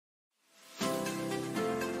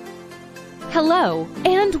Hello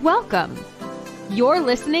and welcome. You're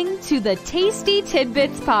listening to the Tasty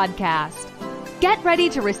Tidbits Podcast. Get ready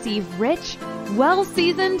to receive rich,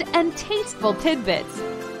 well-seasoned, and tasteful tidbits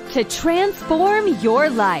to transform your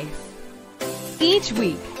life. Each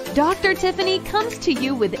week, Dr. Tiffany comes to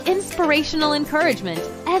you with inspirational encouragement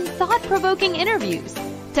and thought-provoking interviews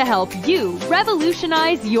to help you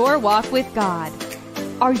revolutionize your walk with God.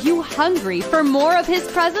 Are you hungry for more of His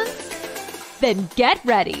presence? Then get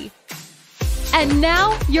ready. And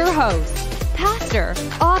now, your host, pastor,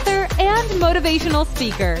 author, and motivational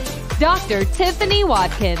speaker, Dr. Tiffany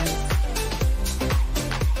Watkins.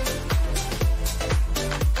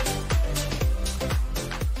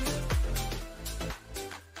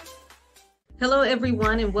 Hello,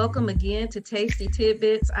 everyone, and welcome again to Tasty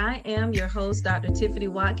Tidbits. I am your host, Dr. Tiffany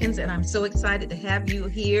Watkins, and I'm so excited to have you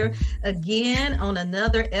here again on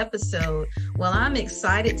another episode. Well, I'm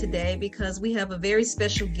excited today because we have a very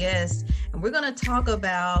special guest, and we're going to talk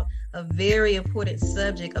about a very important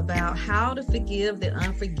subject about how to forgive the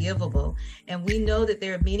unforgivable. And we know that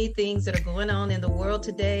there are many things that are going on in the world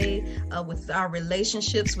today with our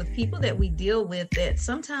relationships with people that we deal with, that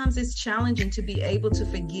sometimes it's challenging to be able to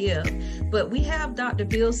forgive. But we have Dr.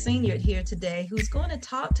 Bill Sr. here today, who's going to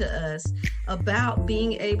talk to us about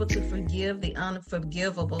being able to forgive the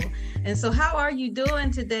unforgivable. And so how are you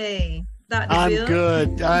doing today, Dr.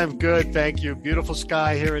 Bill? I'm good. Thank you. Beautiful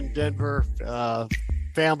sky here in Denver.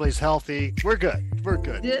 Family's healthy. We're good.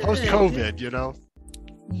 Post-COVID, you know.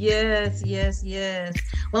 Yes.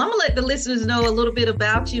 Well, I'm going to let the listeners know a little bit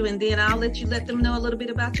about you, and then I'll let you let them know a little bit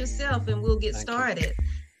about yourself, and we'll get started.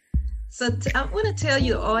 So I want to tell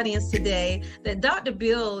your audience today that Dr.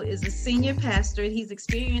 Bill is a senior pastor. He's an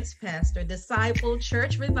experienced pastor, disciple,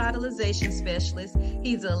 church revitalization specialist.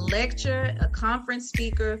 He's a lecturer, a conference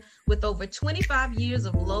speaker with over 25 years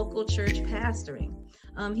of local church pastoring.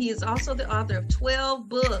 He is also the author of 12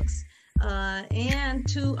 books and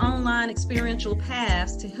 2 online experiential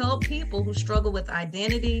paths to help people who struggle with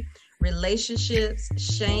identity, relationships,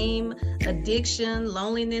 shame, addiction,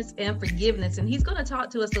 loneliness, and forgiveness. And he's going to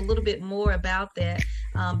talk to us a little bit more about that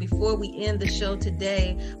before we end the show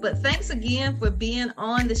today. But thanks again for being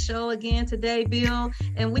on the show again today, Bill.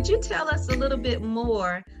 And would you tell us a little bit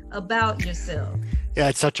more about yourself? Yeah,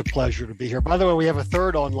 it's such a pleasure to be here. By the way, we have a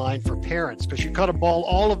third online for parents, because you cut a ball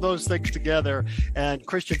all of those things together, and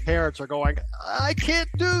Christian parents are going, I can't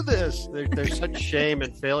do this. There's such shame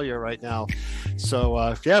and failure right now.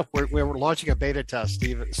 So we're launching a beta test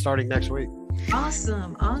starting next week.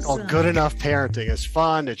 Awesome. Called Good Enough Parenting. It's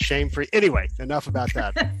fun. It's shame-free. Anyway, enough about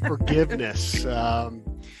that. Forgiveness.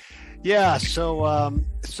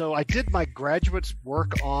 So I did my graduate's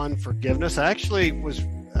work on forgiveness.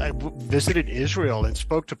 I visited Israel and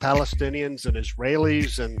spoke to Palestinians and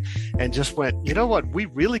Israelis and just went, you know what, we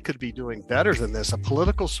really could be doing better than this. A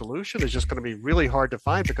political solution is just going to be really hard to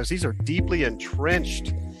find, because these are deeply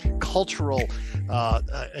entrenched cultural,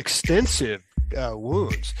 extensive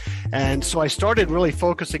wounds. And so I started really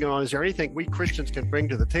focusing on, is there anything we Christians can bring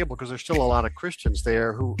to the table? Because there's still a lot of Christians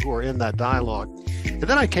there who are in that dialogue. And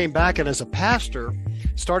then I came back, and as a pastor,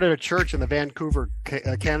 started a church in the Vancouver,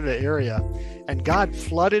 Canada area, and God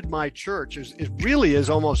flooded my church. It really is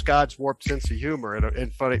almost God's warped sense of humor.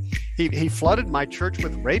 And funny, he flooded my church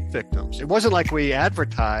with rape victims. It wasn't like we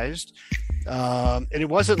advertised, and it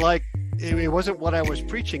wasn't what I was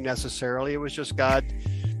preaching necessarily. It was just God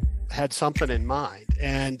had something in mind.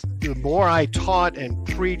 And the more I taught and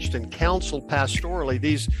preached and counseled pastorally,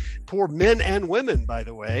 these poor men and women, by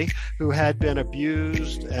the way, who had been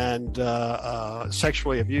abused and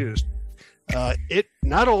sexually abused, it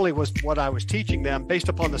not only was what I was teaching them based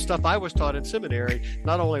upon the stuff I was taught in seminary,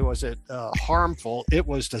 not only was it harmful, it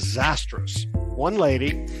was disastrous. One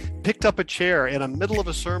lady picked up a chair in the middle of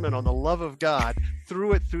a sermon on the love of God,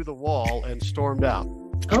 threw it through the wall, and stormed out.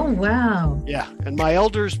 Oh, wow. Yeah. And my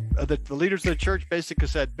elders, the leaders of the church, basically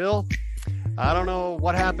said, Bill, I don't know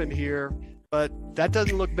what happened here, but that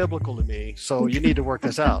doesn't look biblical to me. So you need to work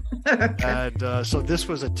this out. And so this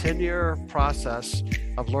was a 10-year process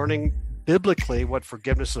of learning biblically what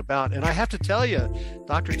forgiveness is about. And I have to tell you,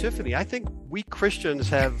 Dr. Tiffany, I think we Christians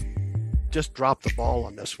have just dropped the ball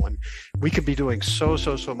on this one. We could be doing so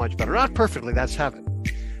much better. Not perfectly, that's heaven.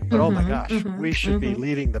 But oh my gosh, we should be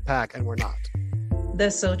leading the pack, and we're not.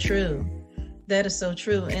 That's so true. That is so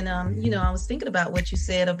true. And, I was thinking about what you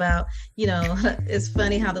said about, it's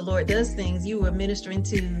funny how the Lord does things. You were ministering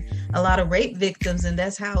to a lot of rape victims, and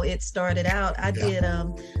that's how it started out. I did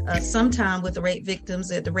some time with the rape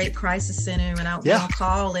victims at the Rape Crisis Center, and I would be on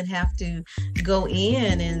call and have to go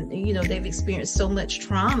in, and, they've experienced so much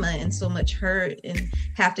trauma and so much hurt and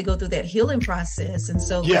have to go through that healing process. And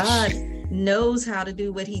so God knows how to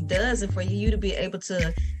do what he does, and for you to be able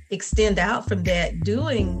to extend out from that,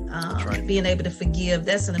 being able to forgive,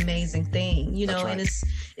 that's an amazing thing, and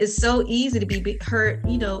it's so easy to be hurt,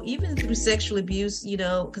 even through sexual abuse,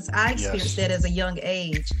 because I experienced that as a young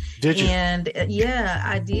age. Did you? And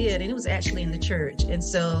I did. And it was actually in the church. And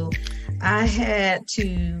so I had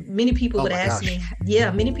to, many people would ask me,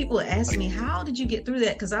 how did you get through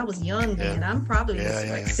that? Because I was young then. I'm probably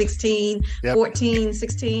 16, 14,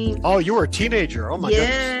 16. Oh, you were a teenager. Oh my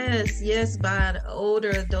goodness. Yes, by an older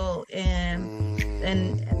adult.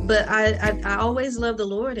 But I always loved the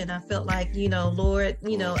Lord, and I felt like, Lord,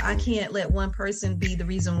 I can't let one person be the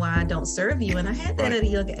reason why I don't serve you. And I had that at a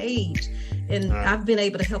young age. And I've been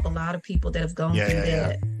able to help a lot of people that have gone through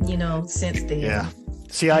that, since then. Yeah.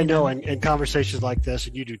 See, I know in conversations like this,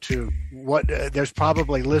 and you do too, there's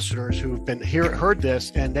probably listeners who've been heard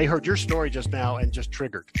this, and they heard your story just now and just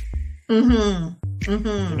triggered. That's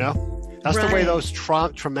the way those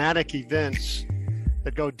traumatic events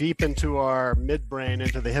that go deep into our midbrain,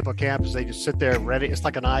 into the hippocampus, they just sit there ready. It's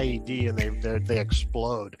like an IED, and they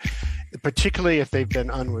explode, particularly if they've been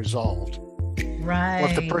unresolved. Right. Or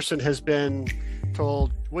if the person has been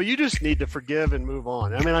told, well, you just need to forgive and move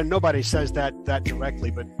on. I mean, nobody says that directly,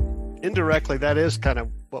 but indirectly, that is kind of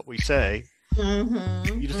what we say.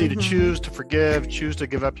 You just need to choose to forgive, choose to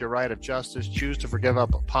give up your right of justice, choose to forgive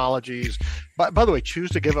up apologies. By the way, choose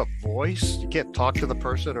to give up voice. You can't talk to the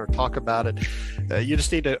person or talk about it. You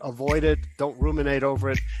just need to avoid it. Don't ruminate over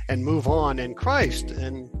it and move on in Christ.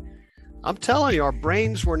 And I'm telling you, our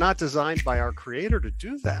brains were not designed by our Creator to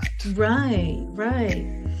do that. Right.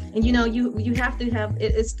 And you have to have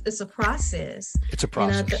it's a process. It's a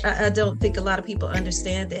process. And I don't think a lot of people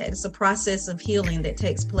understand that. It's a process of healing that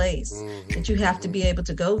takes place that you have to be able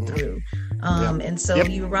to go through. And so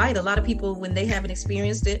you're right. A lot of people, when they haven't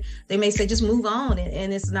experienced it, they may say, just move on.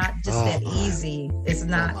 And it's not just that easy. It's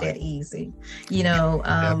not that easy,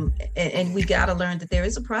 and we got to learn that there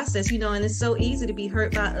is a process, and it's so easy to be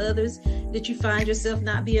hurt by others that you find yourself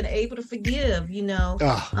not being able to forgive,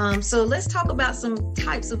 So let's talk about some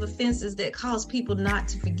types of offenses that cause people not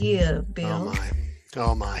to forgive, Bill.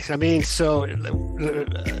 Oh my. I mean, so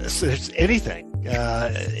anything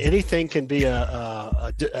can be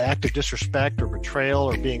a act of disrespect or betrayal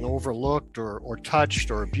or being overlooked or touched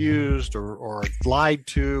or abused or lied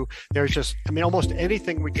to. There's just, almost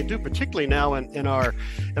anything we can do, particularly now in our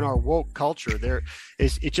woke culture.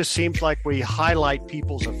 It just seems like we highlight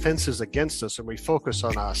people's offenses against us and we focus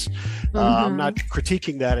on us. I'm not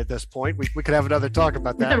critiquing that at this point. We could have another talk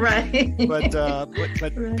about that. Right.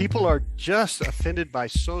 But people are just offended by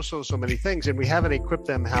so many things, and we haven't equipped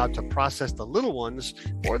them how to process the little ones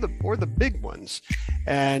or the big ones.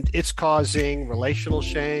 And it's causing relational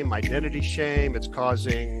shame, identity shame.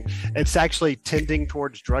 It's actually tending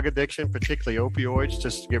towards drug addiction, particularly opioids,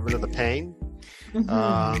 just to get rid of the pain.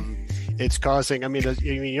 It's causing,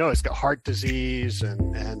 it's got heart disease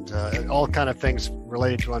and all kind of things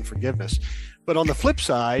related to unforgiveness. But on the flip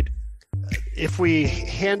side, if we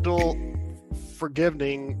handle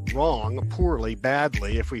forgiving wrong, poorly,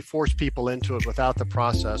 badly, if we force people into it without the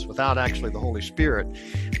process, without actually the Holy Spirit,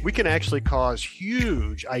 we can actually cause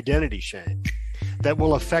huge identity shame that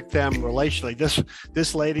will affect them relationally.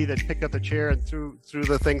 This lady that picked up the chair and threw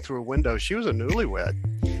the thing through a window, she was a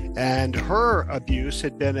newlywed, and her abuse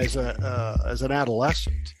had been as an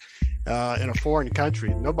adolescent. In a foreign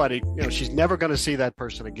country. Nobody, she's never going to see that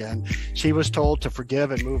person again. She was told to forgive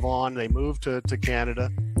and move on. They moved to Canada.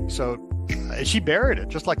 So she buried it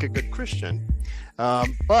just like a good Christian.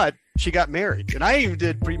 But she got married. And I even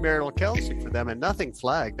did premarital counseling for them, and nothing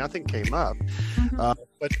flagged. Nothing came up.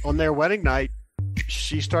 But on their wedding night,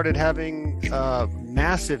 she started having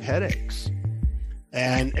massive headaches.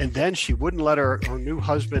 And then she wouldn't let her new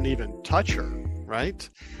husband even touch her, right?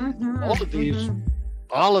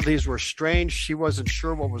 All of these were strange. She wasn't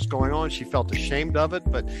sure what was going on. She felt ashamed of it,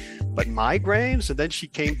 but migraines, and then she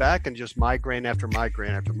came back and just migraine after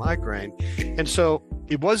migraine after migraine. And so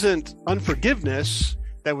it wasn't unforgiveness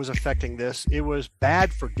that was affecting this. It was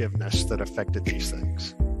bad forgiveness that affected these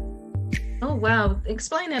things. Oh, wow.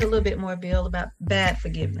 Explain that a little bit more, Bill, about bad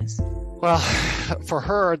forgiveness. Well, for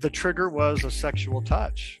her, the trigger was a sexual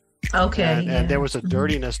touch. Okay. And there was a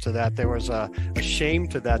dirtiness to that. There was a shame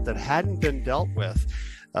to that hadn't been dealt with.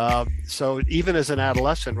 So even as an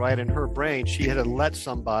adolescent, right, in her brain, she had let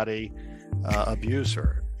somebody abuse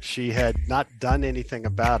her. She had not done anything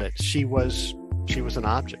about it. She was an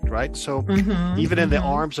object, right? So even in the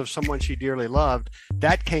arms of someone she dearly loved,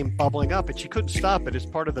 that came bubbling up, and she couldn't stop it. It's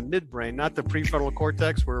part of the midbrain, not the prefrontal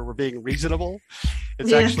cortex where we're being reasonable.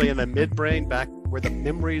 It's actually in the midbrain, back where the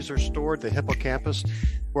memories are stored, the hippocampus,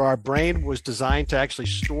 where our brain was designed to actually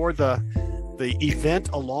store the event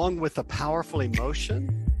along with a powerful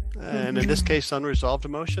emotion. And in this case, unresolved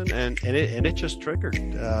emotion, and it just triggered.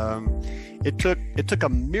 It took a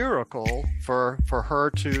miracle for her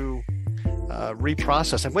to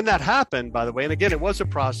reprocess. And when that happened, by the way, and again, it was a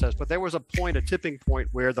process, but there was a tipping point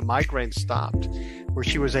where the migraine stopped, where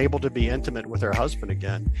she was able to be intimate with her husband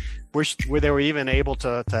again, where they were even able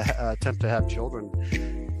to attempt to have children.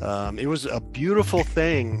 It was a beautiful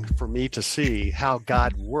thing for me to see how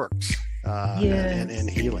God works in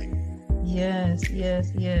healing. Yes.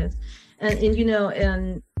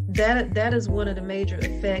 And that is one of the major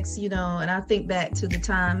effects, and I think back to the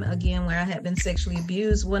time again where I had been sexually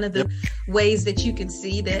abused. One of the ways that you can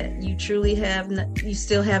see that you truly you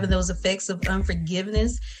still having those effects of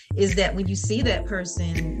unforgiveness is that when you see that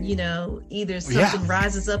person, either something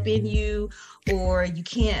rises up in you, or you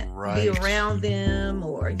can't be around them,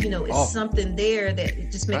 or it's something there that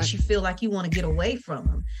it just makes you feel like you want to get away from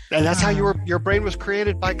them. And that's how your brain was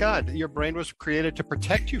created by God. Your brain was created to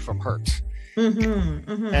protect you from hurts.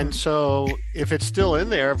 And so if it's still in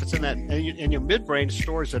there, if it's in that, and your midbrain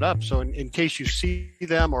stores it up. So in case you see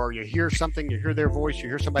them, or you hear something, you hear their voice, you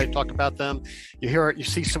hear somebody talk about them, you hear it, you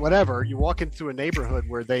see whatever, you walk into a neighborhood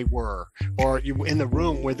where they were, or you in the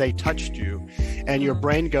room where they touched you, and your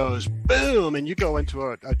brain goes boom, and you go into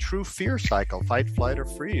a true fear cycle, fight, flight, or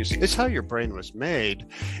freeze. It's how your brain was made.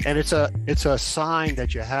 And it's a sign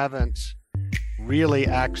that you haven't really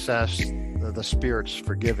accessed the Spirit's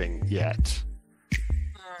forgiving yet.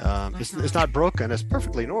 It's not broken. It's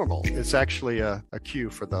perfectly normal. It's actually a cue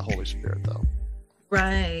for the Holy Spirit, though.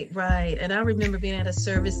 Right. And I remember being at a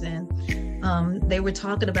service, and they were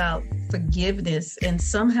talking about forgiveness, and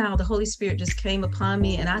somehow the Holy Spirit just came upon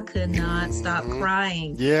me, and I could not stop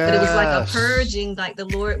crying. Yeah. But it was like a purging, like the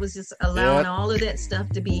Lord was just allowing all of that stuff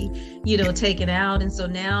to be, taken out. And so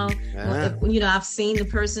now, I've seen the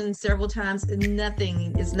person several times, and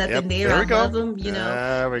nothing there. I love them,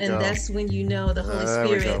 and that's when the Holy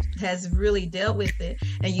Spirit has really dealt with it.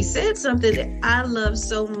 And you said something that I love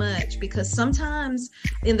so much, because sometimes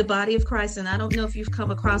in the body of Christ, and I don't know if you've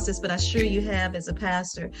come across this, but I sure you have as a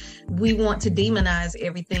pastor, we want to demonize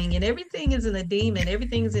everything, and everything isn't a demon.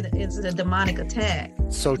 Everything is a demonic attack.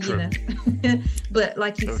 So true. But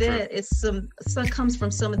like you said, true. it's some comes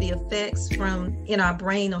from some of the effects in our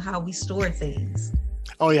brain of how we store things.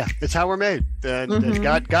 Oh yeah, it's how we're made, and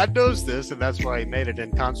God knows this, and that's why He made it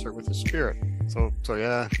in concert with the Spirit. So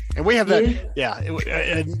yeah, and we have that.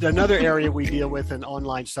 And another area we deal with in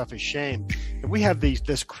online stuff is shame. And we have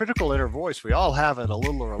this critical inner voice. We all have it, a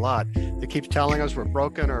little or a lot, that keeps telling us we're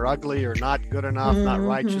broken or ugly or not good enough, not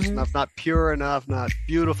righteous enough, not pure enough, not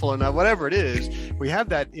beautiful enough, whatever it is. We have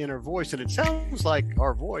that inner voice, and it sounds like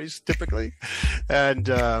our voice typically. And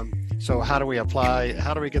so how do we get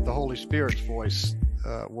the Holy Spirit's voice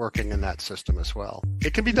working in that system as well?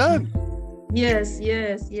 It can be done. Yes.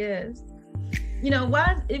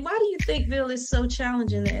 Why do you think, Bill, is so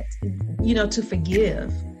challenging to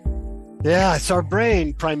forgive? Yeah, it's our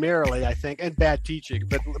brain primarily, I think, and bad teaching.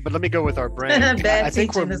 But let me go with our brain. I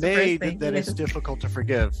think we're made that it's difficult to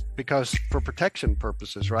forgive because for protection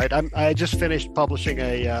purposes, right? I just finished publishing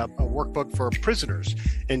a workbook for prisoners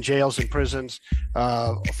in jails and prisons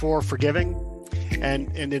for forgiving.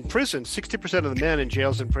 And in prison, 60% of the men in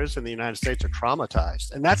jails and prisons in the United States are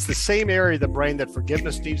traumatized. And that's the same area of the brain that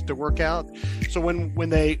forgiveness needs to work out. So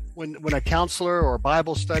when a counselor or a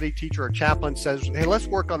Bible study teacher or chaplain says, hey, let's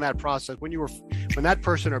work on that process. When that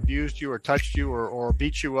person abused you or touched you or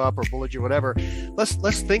beat you up or bullied you, whatever,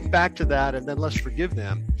 let's think back to that and then let's forgive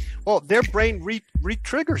them. Well, their brain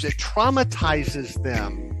re-triggers. It traumatizes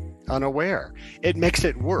them unaware. It makes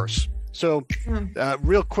it worse. So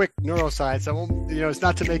real quick neuroscience, it's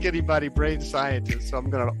not to make anybody brain scientists, so I'm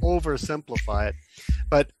going to oversimplify it.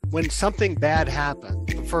 But when something bad happened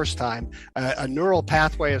the first time, a neural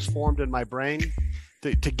pathway is formed in my brain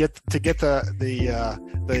to get the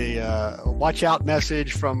watch out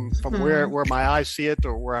message from where my eyes see it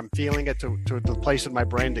or where I'm feeling it to the place in my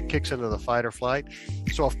brain that kicks into the fight or flight.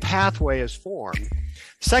 So a pathway is formed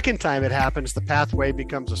Second time it happens, the pathway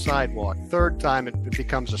becomes a sidewalk. Third time it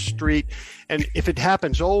becomes a street. And if it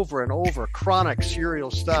happens over and over, chronic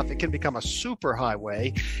serial stuff, it can become a super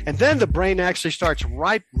highway. And then the brain actually starts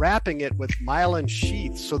wrapping it with myelin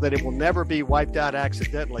sheaths so that it will never be wiped out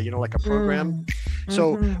accidentally, like a program.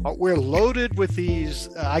 So we're loaded with these,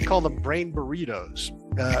 I call them brain burritos,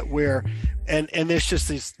 and there's just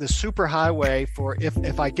this super highway for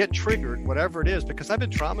if I get triggered, whatever it is, because I've been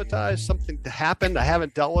traumatized, something happened, I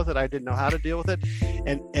haven't dealt with it, I didn't know how to deal with it.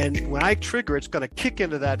 And when I trigger, it's going to kick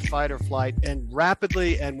into that fight or flight, and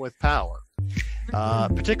rapidly and with power.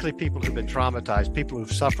 Particularly people who've been traumatized, people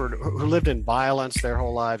who've suffered, who lived in violence their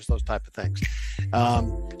whole lives, those type of things.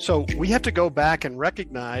 So we have to go back and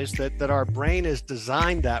recognize that our brain is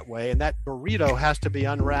designed that way, and that burrito has to be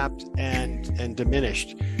unwrapped and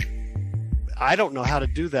diminished. I don't know how to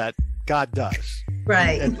do that. God does.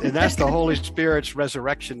 Right. And that's the Holy Spirit's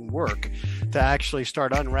resurrection work, to actually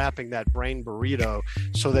start unwrapping that brain burrito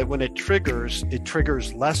so that when it triggers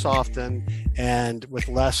less often and with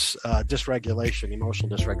less dysregulation,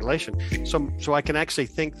 emotional dysregulation. So I can actually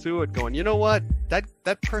think through it going, you know what,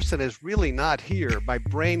 that person is really not here. My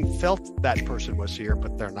brain felt that person was here,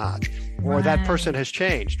 but they're not. Or Right. that person has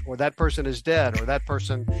changed, or that person is dead,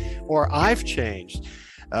 or I've changed.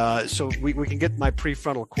 So we can get my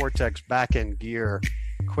prefrontal cortex back in gear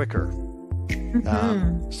quicker.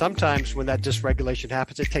 Sometimes when that dysregulation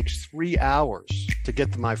happens, it takes 3 hours to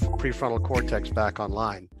get my prefrontal cortex back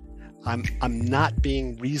online. I'm not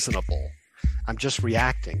being reasonable. I'm just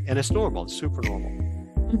reacting, and it's normal. It's super normal.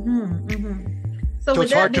 So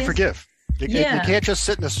it's hard to forgive. You can't just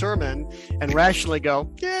sit in a sermon and rationally go,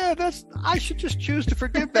 I should just choose to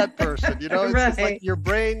forgive that person. It's just like your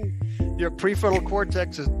brain, your prefrontal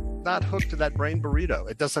cortex is not hooked to that brain burrito.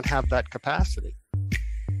 It doesn't have that capacity.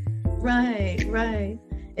 Right.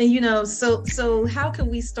 And so how can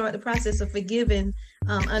we start the process of forgiving,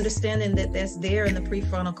 understanding that that's there in the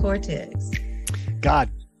prefrontal cortex? God.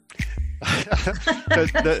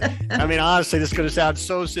 Honestly, this is going to sound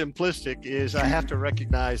so simplistic, is I have to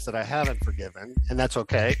recognize that I haven't forgiven, and that's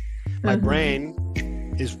okay. My brain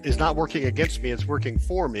is not working against me, it's working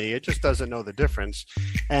for me. It just doesn't know the difference.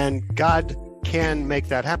 And God can make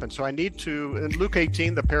that happen. So I need to, in Luke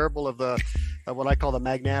 18, the parable of what I call the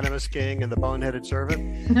magnanimous king and the boneheaded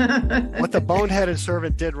servant. What the boneheaded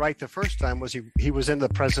servant did right the first time was he was in the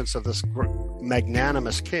presence of this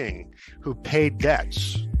magnanimous king who paid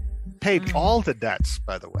debts. Paid all the debts,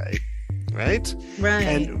 by the way, right?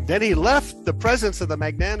 And then he left the presence of the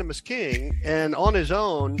magnanimous king, and on his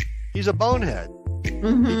own, he's a bonehead.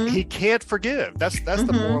 He can't forgive. That's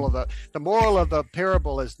the moral of the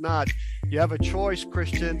parable is not, you have a choice,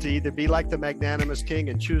 Christian, to either be like the magnanimous king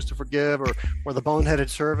and choose to forgive, or the boneheaded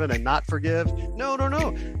servant and not forgive. No.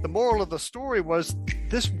 The moral of the story was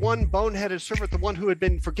this one boneheaded servant, the one who had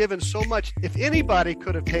been forgiven so much, if anybody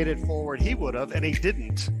could have paid it forward, he would have, and he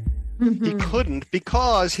didn't. He couldn't,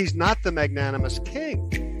 because he's not the magnanimous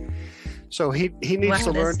king. So he needs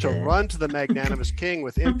to learn to run to the magnanimous king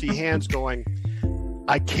with empty hands going,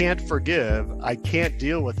 I can't forgive. I can't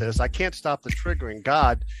deal with this. I can't stop the triggering.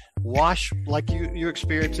 God, wash, like you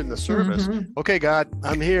experienced in the service. Okay, God,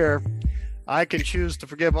 I'm here. I can choose to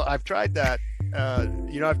forgive. I've tried that.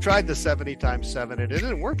 I've tried the 70 times 7. It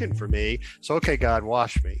isn't working for me. So, okay, God,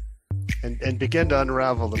 wash me. And begin to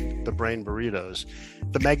unravel the brain burritos.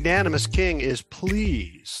 The magnanimous king is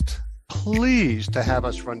pleased to have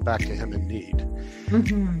us run back to him in need.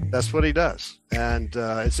 That's what he does. And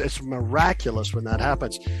it's miraculous when that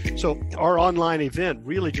happens. So our online event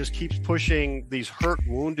really just keeps pushing these hurt,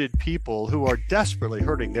 wounded people who are desperately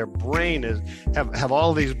hurting. Their brain have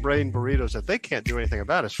all these brain burritos that they can't do anything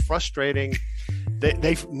about. It's frustrating.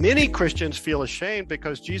 Many Christians feel ashamed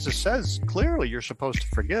because Jesus says clearly you're supposed to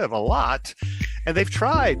forgive a lot, and they've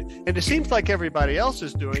tried, and it seems like everybody else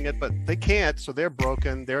is doing it, but they can't. So they're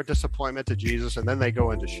broken. They're a disappointment to Jesus, and then they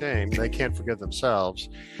go into shame. They can't forgive themselves.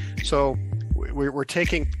 So we're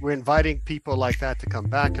inviting people like that to come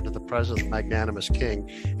back into the presence of the magnanimous King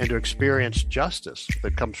and to experience justice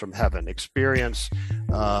that comes from heaven, experience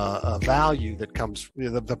a value that comes,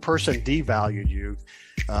 the person devalued you,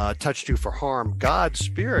 touched you for harm. God's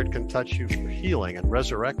Spirit can touch you for healing and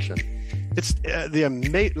resurrection. It's let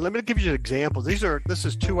me give you an example. This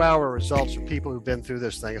is 2-hour results from people who've been through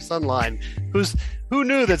this thing. It's online. Who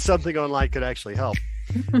knew that something online could actually help?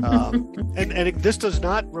 This does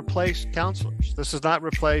not replace counselors. This does not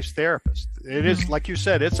replace therapists. It is, like you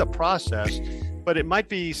said, it's a process, but it might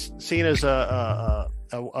be seen as a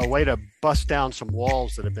way to bust down some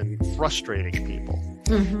walls that have been frustrating people.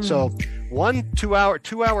 So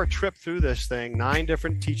 2-hour trip through this thing, 9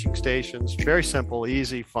 different teaching stations, very simple,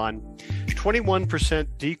 easy, fun. 21%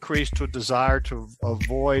 decrease to a desire to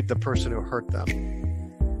avoid the person who hurt them.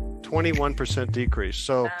 21% decrease.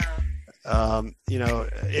 So,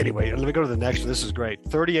 anyway, let me go to the next one. This is great.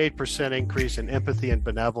 38% increase in empathy and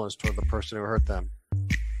benevolence toward the person who hurt them.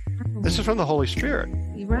 This is from the Holy Spirit.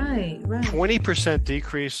 Right. 20%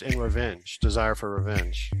 decrease in revenge, desire for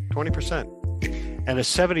revenge. 20%. And a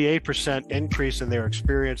 78% increase in their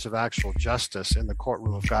experience of actual justice in the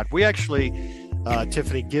courtroom of God. We actually,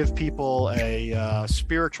 Tiffany, give people a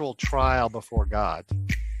spiritual trial before God.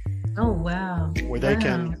 Oh, wow.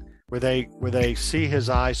 Where they see his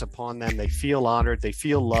eyes upon them, they feel honored, they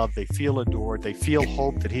feel loved, they feel adored, they feel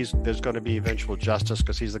hope that there's going to be eventual justice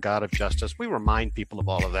because he's the God of justice. We remind people of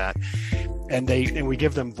all of that, and we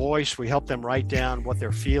give them voice. We help them write down what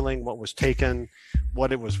they're feeling, what was taken,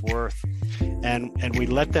 what it was worth, and we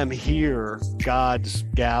let them hear God's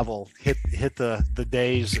gavel hit the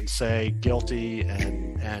days and say guilty,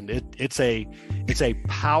 and it's a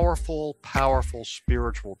powerful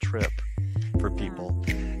spiritual trip for people.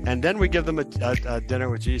 And then we give them a dinner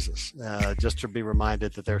with Jesus, just to be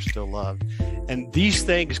reminded that they're still loved. And these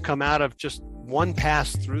things come out of just one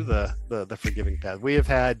pass through the forgiving path. We have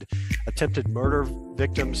had attempted murder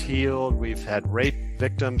victims healed. We've had rape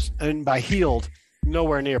victims, and by healed,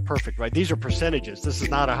 nowhere near perfect, right? These are percentages. This is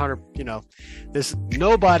not 100.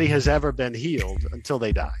 Nobody has ever been healed until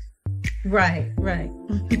they die. Right.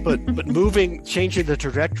 but changing the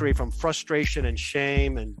trajectory from frustration and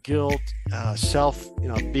shame and guilt,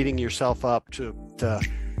 beating yourself up to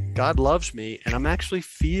God loves me, and I'm actually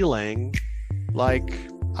feeling like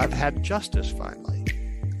I've had justice finally.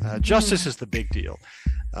 Justice is the big deal.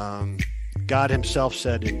 God himself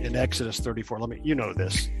said in Exodus 34, you know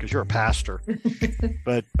this because you're a pastor,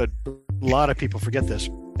 but a lot of people forget this.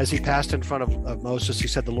 As he passed in front of Moses, he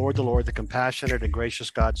said, the Lord, the compassionate and gracious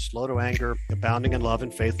God, slow to anger, abounding in love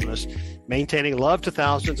and faithfulness, maintaining love to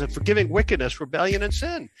thousands, and forgiving wickedness, rebellion, and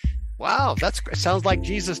sin. Wow, sounds like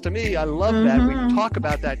Jesus to me. I love that. We talk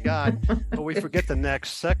about that God, but we forget the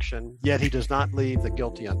next section, yet he does not leave the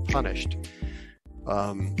guilty unpunished.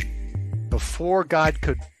 Before God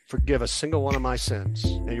could forgive a single one of my sins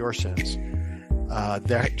and your sins,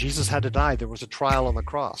 Jesus had to die. There was a trial on the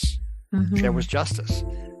cross. There was justice.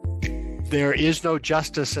 There is no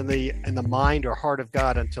justice in the mind or heart of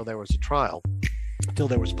God until there was a trial, until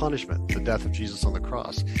there was punishment, the death of Jesus on the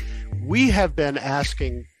cross. We have been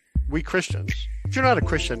asking, we Christians, if you're not a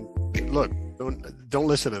Christian, look, don't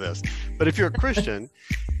listen to this. But if you're a Christian,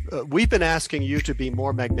 we've been asking you to be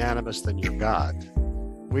more magnanimous than your God.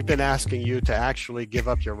 We've been asking you to actually give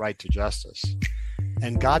up your right to justice.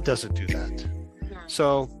 And God doesn't do that.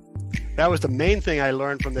 So that was the main thing I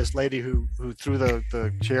learned from this lady who threw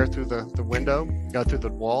the chair through the window, through the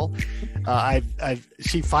wall.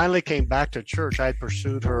 She finally came back to church. I had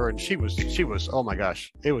pursued her, and she was, oh my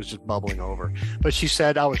gosh, it was just bubbling over. But she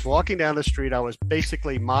said, I was walking down the street. I was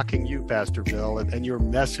basically mocking you, Pastor Bill, and your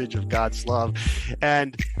message of God's love.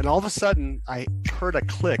 And all of a sudden, I heard a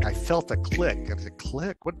click. I felt a click. I said,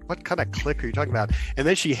 click? What kind of click are you talking about? And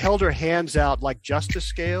then she held her hands out like justice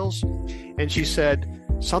scales, and she said,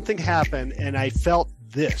 something happened, and I felt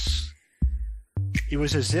this. It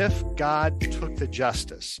was as if God took the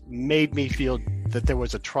justice, made me feel that there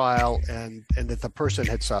was a trial and that the person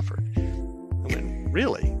had suffered. I went,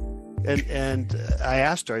 really? And I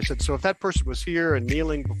asked her, I said, so if that person was here and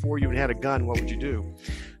kneeling before you and had a gun, what would you do?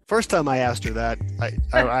 First time I asked her that,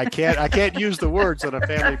 I can't use the words on a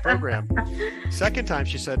family program. Second time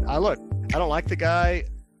she said, I don't like the guy,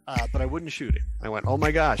 but I wouldn't shoot him. I went, oh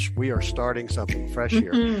my gosh, we are starting something fresh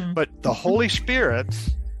here. But the Holy Spirit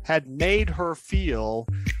had made her feel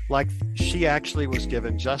like she actually was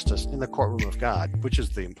given justice in the courtroom of God, which is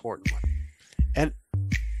the important one. And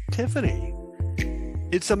Tiffany,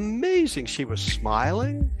 it's amazing. She was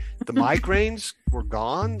smiling. The migraines were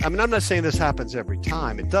gone. I mean, I'm not saying this happens every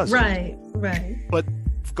time. It doesn't. Right. But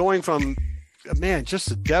going from,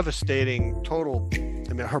 just a devastating total,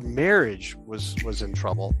 her marriage was in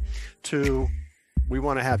trouble, to we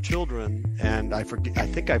want to have children, and I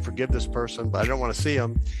think I forgive this person, but I don't want to see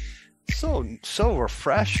him. So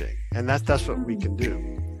refreshing. And that's what we can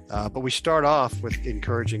do. But we start off with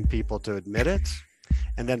encouraging people to admit it,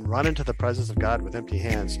 and then run into the presence of God with empty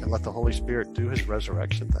hands and let the Holy Spirit do his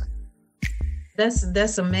resurrection thing.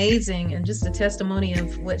 That's amazing, and just a testimony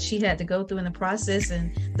of what she had to go through in the process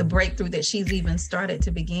and the breakthrough that she's even started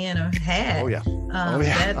to begin or had. Oh yeah.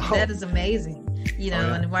 That is amazing.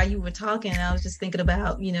 And while you were talking, I was just thinking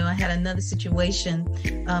about, I had another situation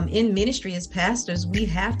in ministry as pastors. We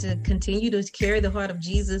have to continue to carry the heart of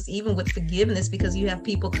Jesus, even with forgiveness, because you have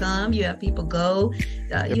people come, you have people go,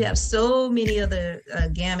 you have so many other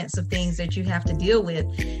gamuts of things that you have to deal with.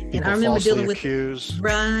 And I remember dealing with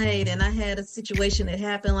right. And I had a situation that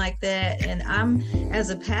happened like that. And as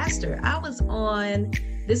a pastor,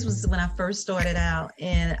 this was when I first started out,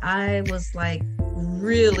 and I was like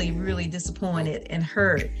really, really disappointed and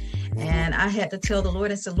hurt. And I had to tell the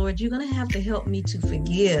Lord, I said, Lord, you're going to have to help me to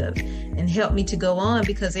forgive and help me to go on,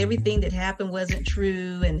 because everything that happened wasn't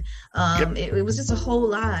true. And it was just a whole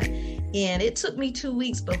lot. And it took me 2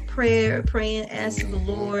 weeks of praying, asking the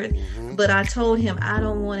Lord. But I told him, I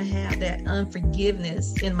don't want to have that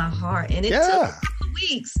unforgiveness in my heart. And it took a couple of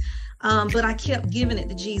weeks. But I kept giving it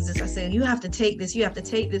to Jesus. I said, you have to take this. You have to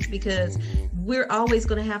take this, because we're always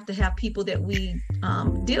going to have people that we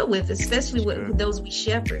deal with, especially with those we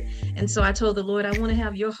shepherd. And so I told the Lord, I want to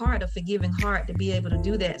have your heart, a forgiving heart, to be able to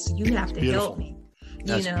do that. So you have to help me.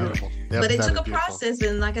 That's beautiful. Yep, but it took a process.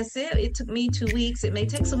 And like I said, it took me 2 weeks. It may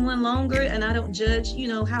take someone longer, and I don't judge,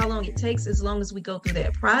 how long it takes, as long as we go through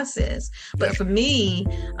that process. But for me,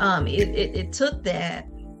 it took that.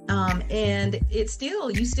 And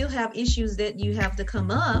you still have issues that you have to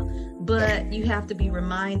come up, but you have to be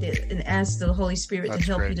reminded and ask the Holy Spirit to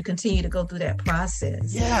help you to continue to go through that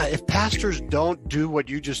process. Yeah, if pastors don't do what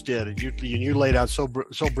you just did, and you laid out so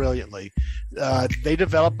brilliantly, they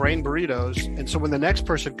develop brain burritos, and so when the next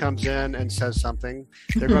person comes in and says something,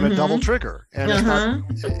 they're going to double trigger, and it's not,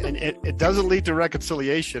 and it doesn't lead to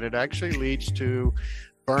reconciliation. It actually leads to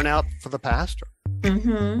burnout for the pastor.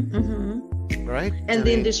 Right. And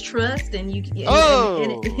then distrust, and in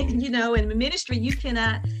ministry, you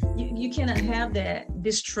cannot have that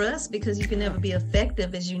distrust, because you can never be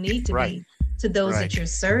effective as you need to be to those that you're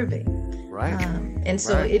serving. Right. And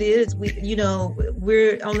so it is,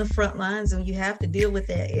 we're on the front lines, and you have to deal with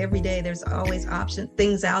that every day. There's always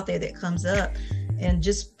things out there that comes up, and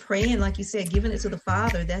just praying, like you said, giving it to the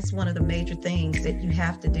Father. That's one of the major things that you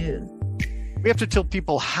have to do. We have to tell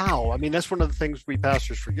people how. I mean, that's one of the things we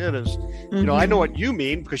pastors forget is, I know what you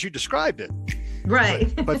mean because you described it.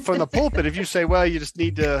 Right. But from the pulpit, if you say, well, you just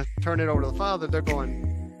need to turn it over to the Father, they're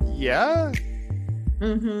going, yeah.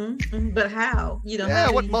 But how?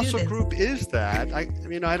 What muscle group is that? I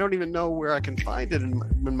don't even know where I can find it in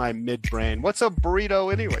my midbrain. What's a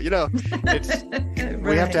burrito anyway? It's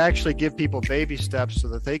we have to actually give people baby steps so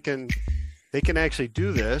that they can actually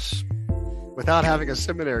do this without having a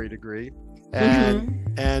seminary degree.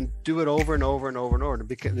 And do it over and over and over and over,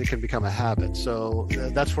 and it can become a habit. So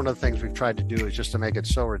that's one of the things we've tried to do, is just to make it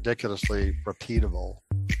so ridiculously repeatable,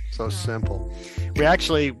 so simple. We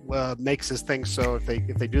actually makes this thing so if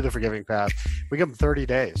they do the forgiving path, we give them 30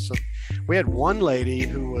 days. So we had one lady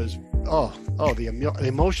who was the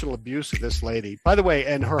emotional abuse of this lady. By the way,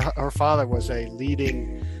 and her father was a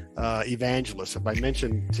leading evangelist. If I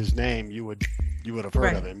mentioned his name, you would have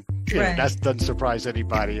heard of him. That doesn't surprise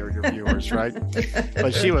anybody or your viewers, right?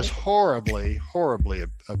 But she was horribly, horribly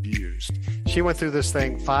abused. She went through this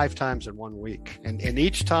thing 5 times in 1 week. And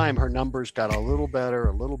each time her numbers got a little better,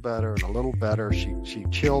 and a little better. She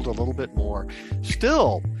chilled a little bit more.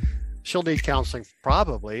 Still, she'll need counseling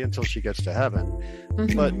probably until she gets to heaven.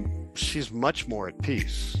 But she's much more at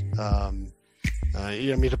peace.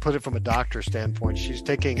 To put it from a doctor's standpoint, she's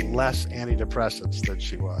taking less antidepressants than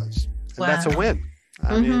she was. And that's a win.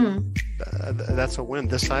 I mean, that's a win.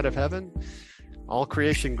 This side of heaven, all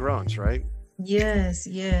creation groans, right? Yes.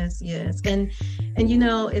 And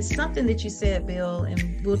it's something that you said, Bill,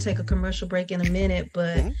 and we'll take a commercial break in a minute,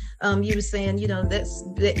 but you were saying,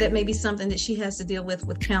 that may be something that she has to deal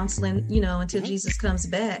with counseling, until Jesus comes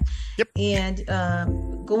back. Yep. And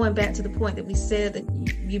going back to the point that we said that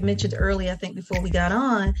you mentioned earlier, I think before we got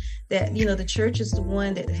on, that, the church is the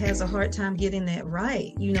one that has a hard time getting that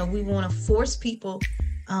right. We want to force people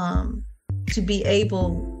to be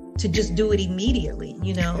able to just do it immediately,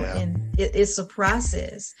 and it's a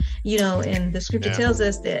process, and the scripture tells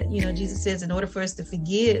us that, Jesus says in order for us to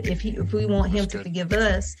forgive, if we want him to forgive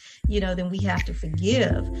us, then we have to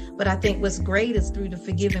forgive. But I think what's great is through the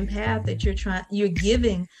forgiving path that you're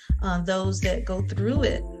giving those that go through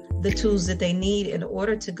it the tools that they need in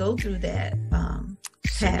order to go through that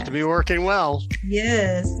Seems to be working well.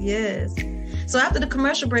 Yes. So after the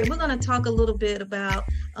commercial break, we're going to talk a little bit about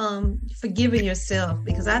forgiving yourself,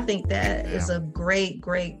 because I think that is a great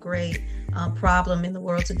problem in the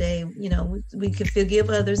world today. We can forgive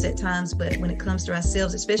others at times, but when it comes to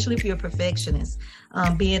ourselves, especially if you're a perfectionist,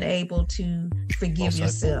 being able to forgive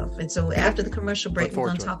yourself. And so after the commercial break, we're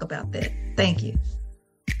going to talk about that. Thank you.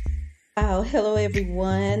 Oh, hello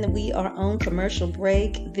everyone. We are on commercial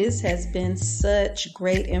break. This has been such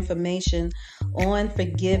great information on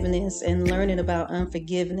forgiveness and learning about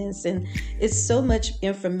unforgiveness. And it's so much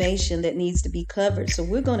information that needs to be covered. So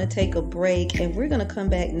we're going to take a break and we're going to come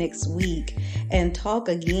back next week and talk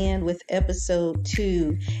again with episode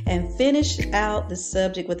 2 and finish out the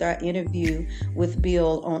subject with our interview with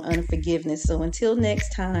Bill on unforgiveness. So until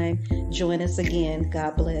next time, join us again.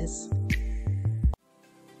 God bless.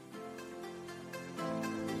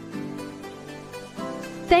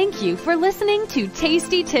 Thank you for listening to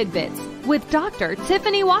Tasty Tidbits with Dr.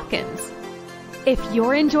 Tiffany Watkins. If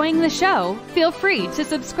you're enjoying the show, feel free to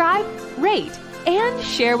subscribe, rate, and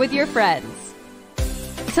share with your friends.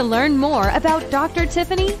 To learn more about Dr.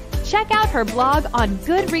 Tiffany, check out her blog on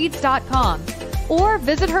Goodreads.com or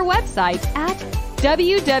visit her website at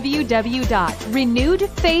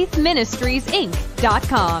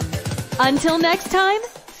www.renewedfaithministriesinc.com. Until next time,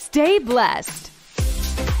 stay blessed.